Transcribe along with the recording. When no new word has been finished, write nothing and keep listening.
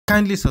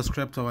Kindly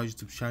subscribe to our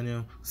YouTube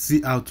channel,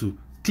 see how to.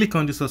 Click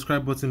on the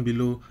subscribe button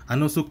below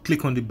and also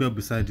click on the bell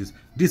beside this.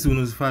 This will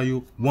notify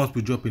you once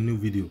we drop a new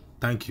video.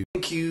 Thank you.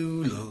 Thank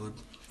you, Lord.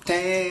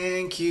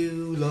 Thank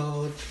you,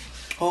 Lord.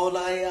 All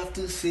I have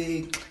to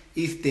say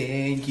is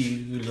thank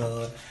you,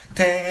 Lord.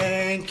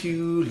 Thank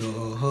you,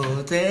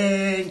 Lord.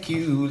 Thank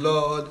you,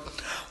 Lord.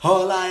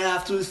 All I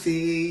have to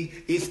say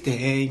is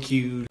thank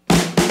you.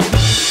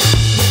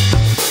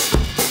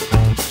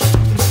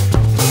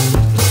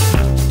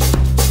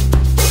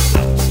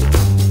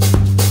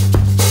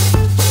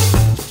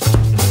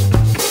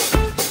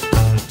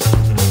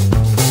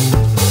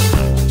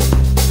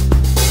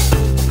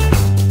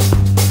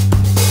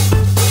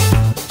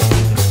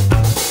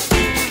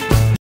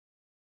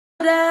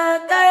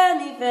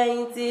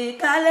 Fẹ̀yìntì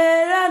kálẹ̀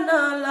rànà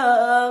lọ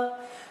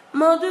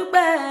mo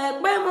dúpẹ́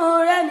pé mo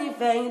rẹ́ni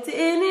fẹ̀yìntì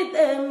ní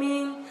tèmi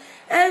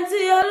ẹni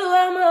tí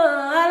Oluomo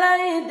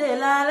Aláyìndé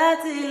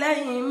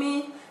látìlẹ́yìn mi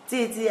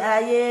títí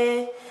ayé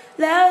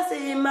lẹ́ ó sì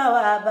máa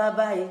wà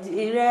bàbá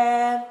Ìjìrẹ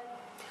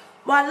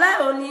wàhálà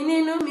òní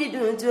nínú mi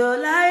dùn jù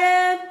láyé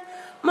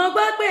mo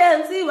gbọ́ pé ẹ̀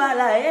ń tí wà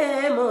láyé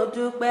mo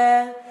dúpẹ́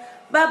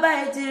bàbá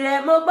Ìjìrẹ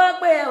mo gbọ́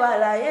pé ẹ̀ wà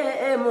láyé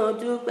mo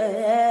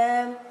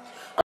dúpẹ́.